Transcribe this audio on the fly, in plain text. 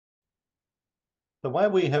The way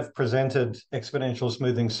we have presented exponential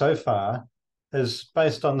smoothing so far is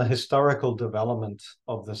based on the historical development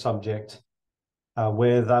of the subject,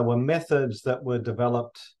 where there were methods that were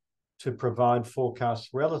developed to provide forecasts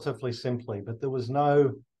relatively simply, but there was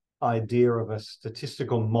no idea of a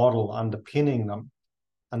statistical model underpinning them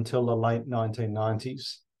until the late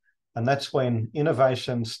 1990s. And that's when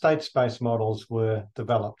innovation state-space models were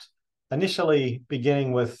developed, initially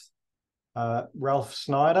beginning with Ralph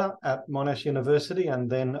Snyder at Monash University, and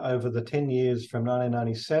then over the 10 years from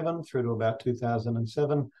 1997 through to about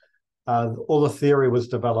 2007, all the theory was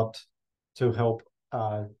developed to help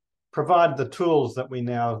provide the tools that we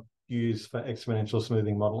now use for exponential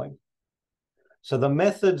smoothing modeling. So the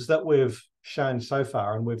methods that we've shown so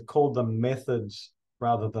far, and we've called them methods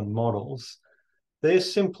rather than models, they're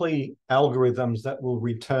simply algorithms that will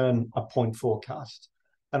return a point forecast.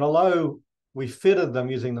 And although we fitted them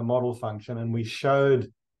using the model function and we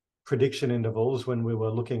showed prediction intervals when we were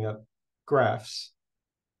looking at graphs,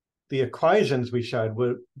 the equations we showed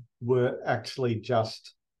were actually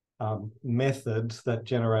just methods that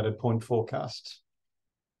generated point forecasts.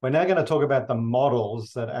 We're now going to talk about the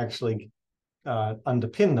models that actually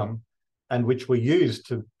underpin them and which we use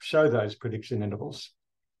to show those prediction intervals.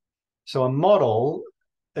 So a model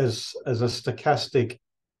is a stochastic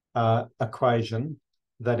equation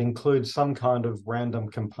that includes some kind of random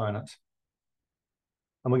component.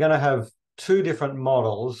 And we're going to have two different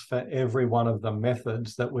models for every one of the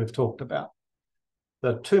methods that we've talked about.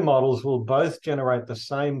 The two models will both generate the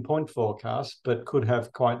same point forecast, but could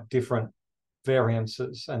have quite different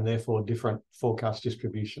variances and therefore different forecast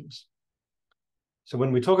distributions. So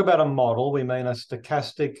when we talk about a model, we mean a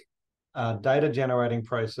stochastic data generating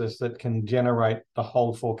process that can generate the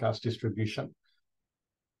whole forecast distribution.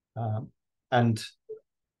 And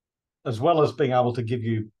as well as being able to give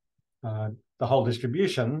you the whole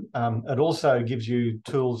distribution, it also gives you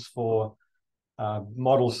tools for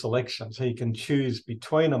model selection. So you can choose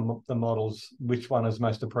between the models which one is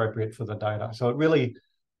most appropriate for the data. So it really,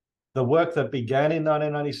 the work that began in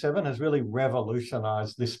 1997 has really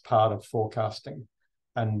revolutionized this part of forecasting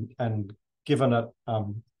and given it,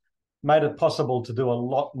 made it possible to do a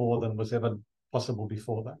lot more than was ever possible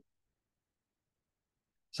before that.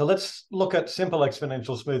 So let's look at simple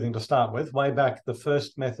exponential smoothing to start with. Way back, the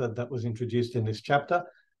first method that was introduced in this chapter,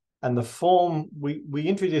 and the form, we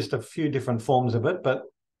introduced a few different forms of it, but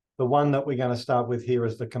the one that we're going to start with here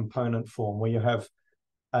is the component form, where you have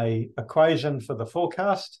an equation for the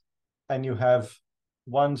forecast and you have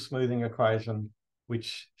one smoothing equation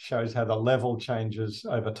which shows how the level changes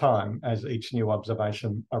over time as each new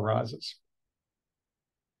observation arises.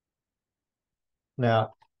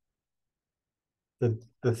 Now,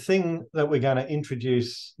 the thing that we're going to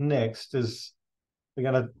introduce next is we're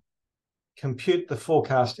going to compute the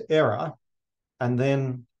forecast error and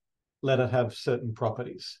then let it have certain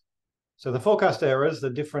properties. So the forecast error is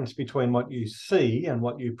the difference between what you see and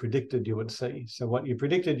what you predicted you would see. So what you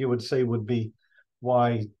predicted you would see would be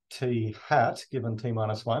yt hat given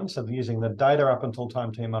t-1. So using the data up until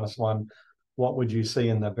time t-1, what would you see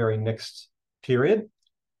in the very next period?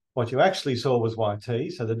 What you actually saw was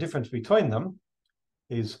yt. So the difference between them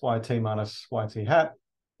is yt minus yt hat,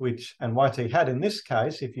 and yt hat in this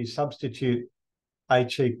case, if you substitute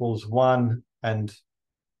h equals 1 and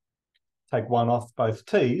take 1 off both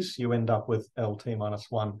t's, you end up with lt minus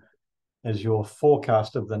 1 as your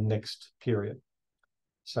forecast of the next period.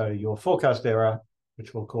 So your forecast error,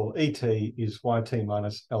 which we'll call ET, is yt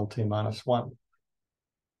minus lt minus 1.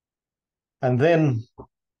 And then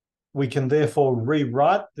we can therefore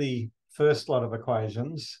rewrite the first lot of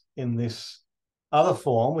equations in this other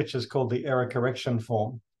form, which is called the error correction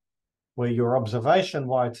form, where your observation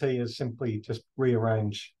yt is simply just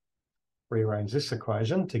rearrange this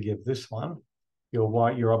equation to give this one.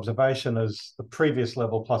 Your observation is the previous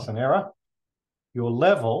level plus an error. Your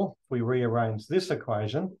level, if we rearrange this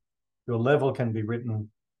equation, your level can be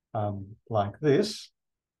written like this,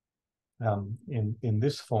 in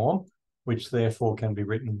this form, which therefore can be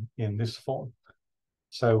written in this form.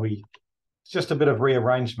 So it's just a bit of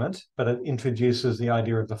rearrangement, but it introduces the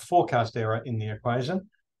idea of the forecast error in the equation.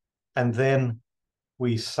 And then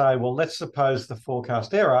we say, well, let's suppose the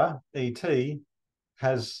forecast error, ET,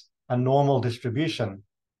 has a normal distribution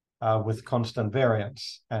with constant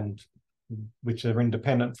variance, and which are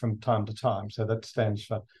independent from time to time. So that stands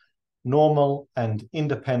for normal and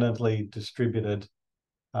independently distributed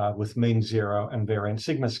with mean zero and variance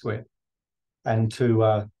sigma squared. And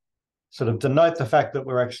to sort of denote the fact that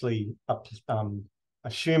we're actually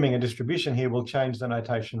assuming a distribution here, we'll change the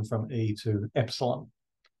notation from E to epsilon.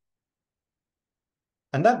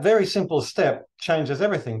 And that very simple step changes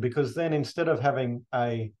everything, because then instead of having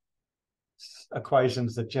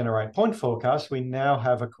equations that generate point forecasts, we now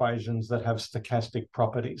have equations that have stochastic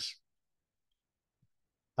properties.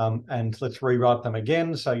 And let's rewrite them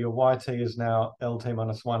again. So your yt is now lt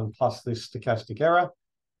minus 1 plus this stochastic error.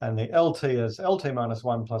 And the lt is lt minus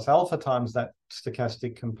 1 plus alpha times that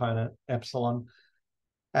stochastic component epsilon.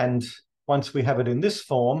 And once we have it in this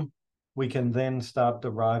form, we can then start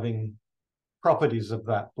deriving properties of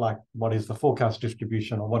that, like what is the forecast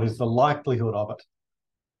distribution or what is the likelihood of it.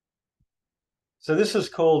 So this is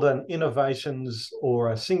called an innovations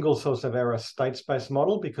or a single source of error state space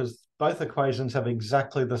model, because both equations have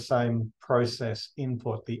exactly the same process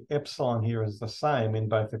input. The epsilon here is the same in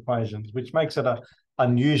both equations, which makes it an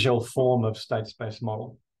unusual form of state space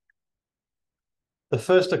model. The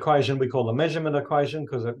first equation we call the measurement equation,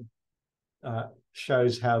 because it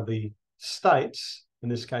shows how the states, in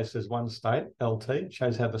this case there's one state, LT,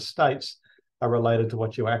 shows how the states are related to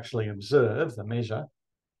what you actually observe, the measure,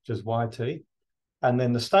 which is YT. And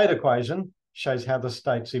then the state equation shows how the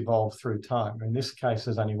states evolve through time. In this case,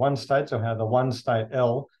 there's only one state, so how the one state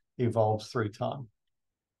L evolves through time.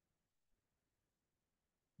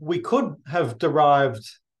 We could have derived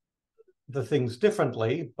the things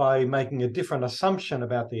differently by making a different assumption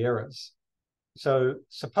about the errors. So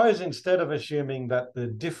suppose instead of assuming that the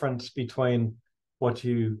difference between what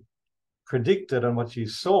you predicted and what you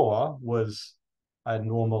saw was a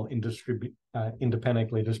normal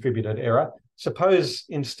independently distributed error, suppose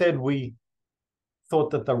instead we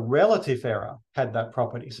thought that the relative error had that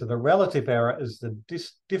property. So the relative error is the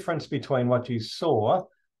difference between what you saw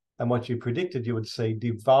and what you predicted you would see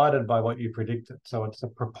divided by what you predicted. So it's a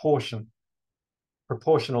proportional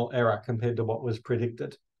error compared to what was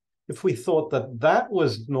predicted. If we thought that that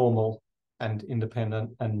was normal and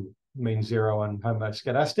independent and mean zero and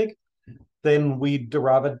homoscedastic, then we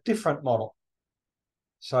derive a different model.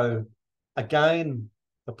 So again,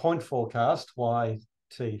 the point forecast, yt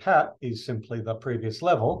hat, is simply the previous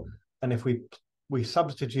level. And if we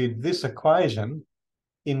substitute this equation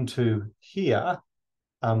into here,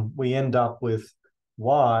 we end up with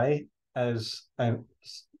y as a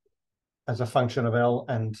function of L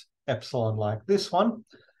and epsilon like this one.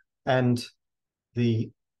 And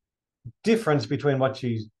the difference between what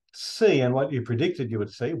you see and what you predicted you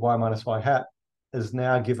would see, y minus y hat, is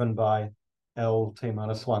now given by LT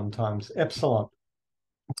minus 1 times epsilon.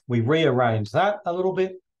 We rearrange that a little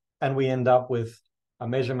bit, and we end up with a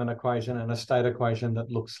measurement equation and a state equation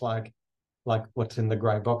that looks like what's in the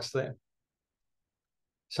grey box there.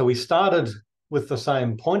 So we started with the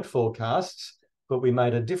same point forecasts, but we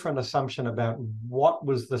made a different assumption about what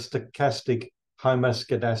was the stochastic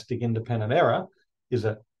homoscedastic independent error. Is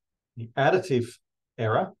it the additive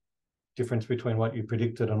error, difference between what you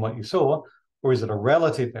predicted and what you saw, or is it a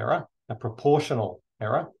relative error, a proportional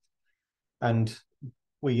error? And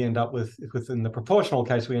we end up with, within the proportional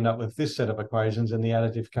case, we end up with this set of equations. In the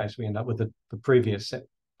additive case, we end up with the previous set.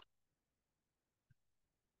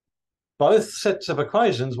 Both sets of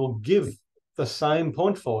equations will give the same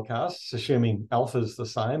point forecasts, assuming alpha is the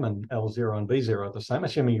same and L0 and B0 are the same.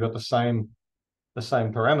 Assuming you've got the same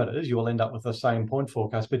parameters, you will end up with the same point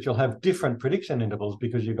forecast, but you'll have different prediction intervals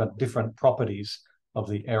because you've got different properties of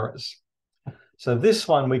the errors. So this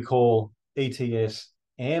one we call ETS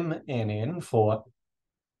MNN for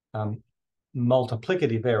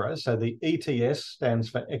multiplicative errors. So the ETS stands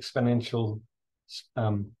for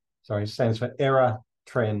stands for error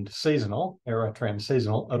trend seasonal.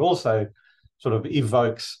 It also sort of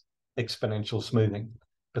evokes exponential smoothing.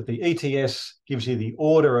 But the ETS gives you the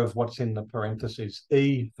order of what's in the parentheses.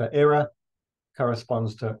 E for error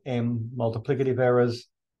corresponds to M multiplicative errors.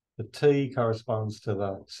 The T corresponds to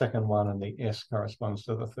the second one, and the S corresponds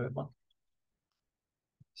to the third one.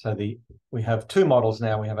 So we have two models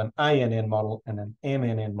now. We have an ANN model and an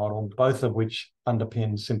MNN model, both of which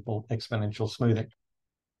underpin simple exponential smoothing.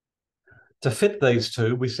 To fit these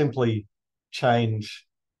two, we simply change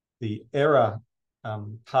the error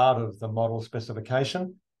part of the model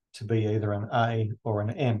specification to be either an A or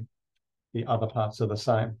an M. The other parts are the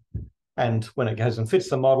same. And when it goes and fits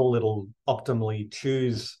the model, it'll optimally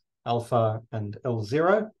choose alpha and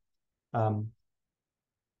L0, and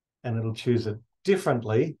it'll choose it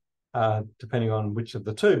differently depending on which of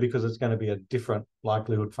the two, because it's going to be a different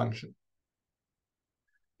likelihood function.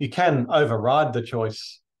 You can override the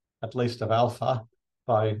choice, at least of alpha,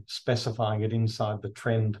 by specifying it inside the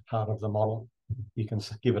trend part of the model. You can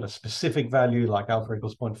give it a specific value like alpha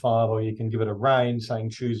equals 0.5, or you can give it a range saying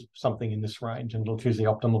choose something in this range, and it'll choose the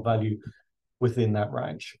optimal value within that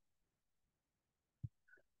range.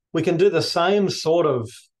 We can do the same sort of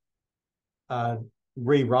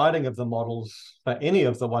rewriting of the models for any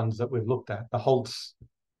of the ones that we've looked at, the Holt's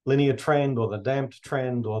linear trend or the damped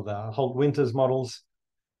trend or the Holt-Winters models,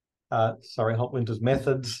 Holt-Winters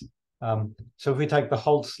methods. So if we take the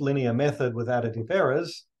Holt's linear method with additive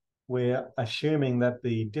errors, we're assuming that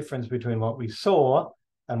the difference between what we saw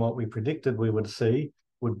and what we predicted we would see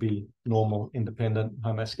would be normal, independent,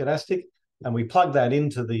 homoscedastic. And we plug that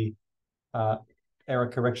into the error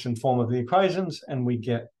correction form of the equations, and we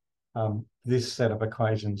get this set of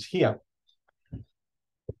equations here.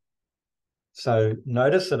 So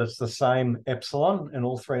notice that it's the same epsilon in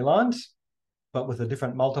all three lines, but with a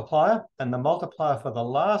different multiplier. And the multiplier for the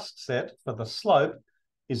last set, for the slope,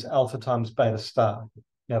 is alpha times beta star.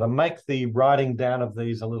 Now, to make the writing down of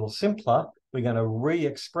these a little simpler, we're going to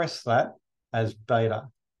re-express that as beta.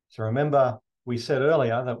 So remember, we said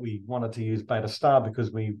earlier that we wanted to use beta star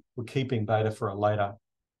because we were keeping beta for a later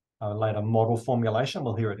model formulation.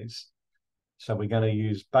 Well, here it is. So we're going to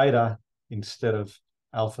use beta instead of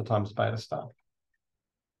alpha times beta star.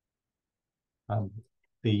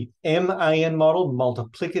 The MAN model,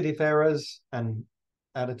 multiplicative errors and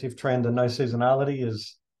additive trend and no seasonality,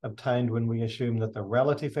 is obtained when we assume that the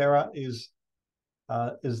relative error is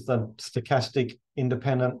the stochastic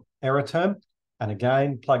independent error term. And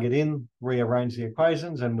again, plug it in, rearrange the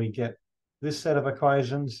equations, and we get this set of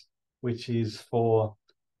equations, which is for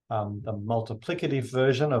the multiplicative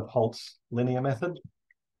version of Holt's linear method.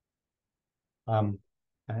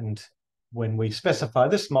 And when we specify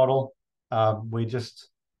this model, we just,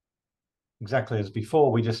 exactly as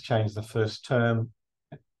before, we just change the first term,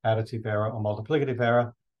 additive error or multiplicative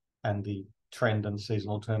error, and the trend and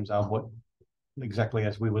seasonal terms are what exactly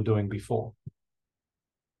as we were doing before.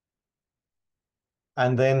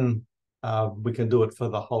 And then we can do it for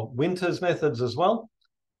the Holt-Winters methods as well.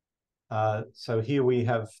 So here we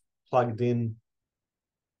have plugged in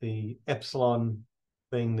the epsilon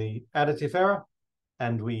being the additive error,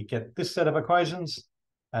 and we get this set of equations,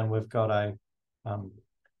 and we've got an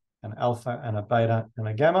alpha and a beta and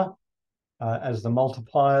a gamma as the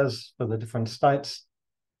multipliers for the different states.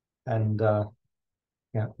 And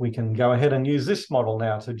yeah, we can go ahead and use this model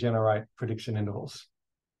now to generate prediction intervals.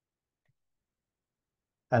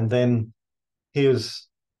 And then here's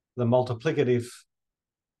the multiplicative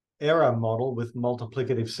error model with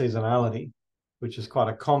multiplicative seasonality, which is quite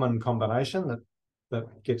a common combination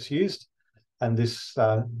that gets used. And this,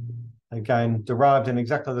 again, derived in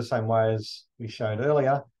exactly the same way as we showed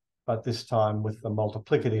earlier, but this time with the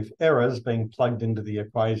multiplicative errors being plugged into the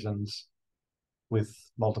equations with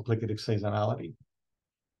multiplicative seasonality.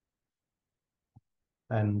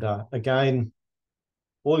 And again,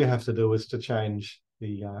 all you have to do is to change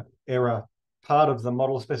the error part of the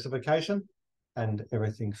model specification, and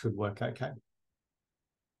everything should work okay.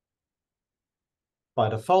 By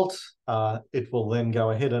default, it will then go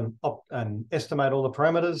ahead and estimate all the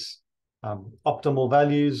parameters, optimal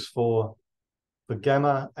values for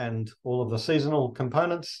gamma and all of the seasonal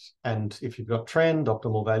components. And if you've got trend,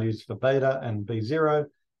 optimal values for beta and B0,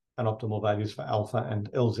 and optimal values for alpha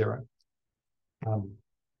and L0.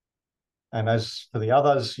 And as for the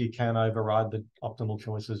others, you can override the optimal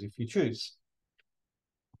choices if you choose.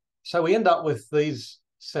 So we end up with these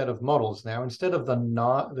set of models now. Instead of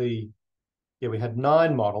we had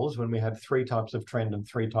 9 models when we had 3 types of trend and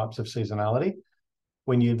 3 types of seasonality.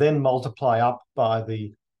 When you then multiply up by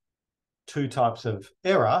the 2 types of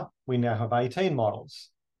error, we now have 18 models,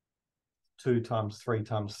 2 times 3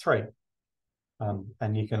 times 3.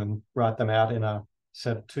 And you can write them out in a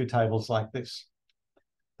set of 2 tables like this.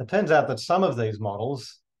 It turns out that some of these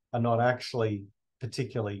models are not actually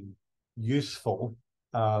particularly useful.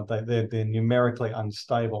 They're numerically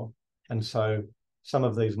unstable. And so some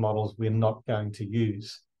of these models we're not going to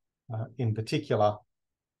use. In particular,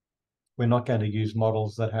 we're not going to use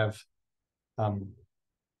models that have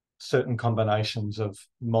certain combinations of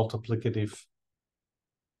multiplicative,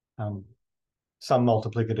 some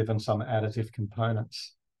multiplicative and some additive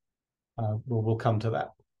components. We'll come to that.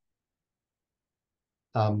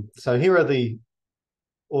 So here are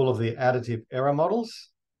all of the additive error models.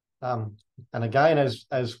 And again,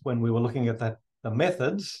 as when we were looking at the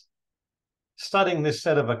methods, studying this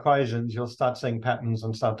set of equations, you'll start seeing patterns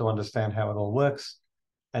and start to understand how it all works.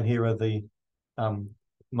 And here are the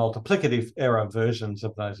multiplicative error versions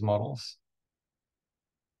of those models.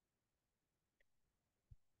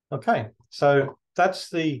 Okay, so that's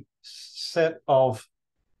the set of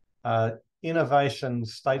innovation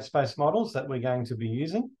state space models that we're going to be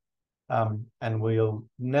using. And we'll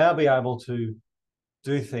now be able to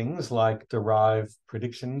do things like derive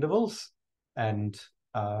prediction intervals and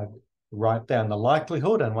write down the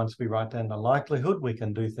likelihood. And once we write down the likelihood, we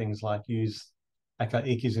can do things like use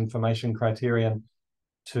Akaiki's information criterion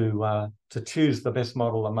to choose the best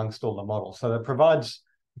model amongst all the models. So that provides,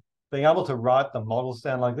 being able to write the models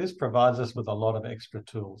down like this provides us with a lot of extra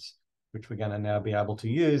tools, which we're going to now be able to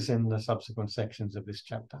use in the subsequent sections of this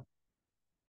chapter.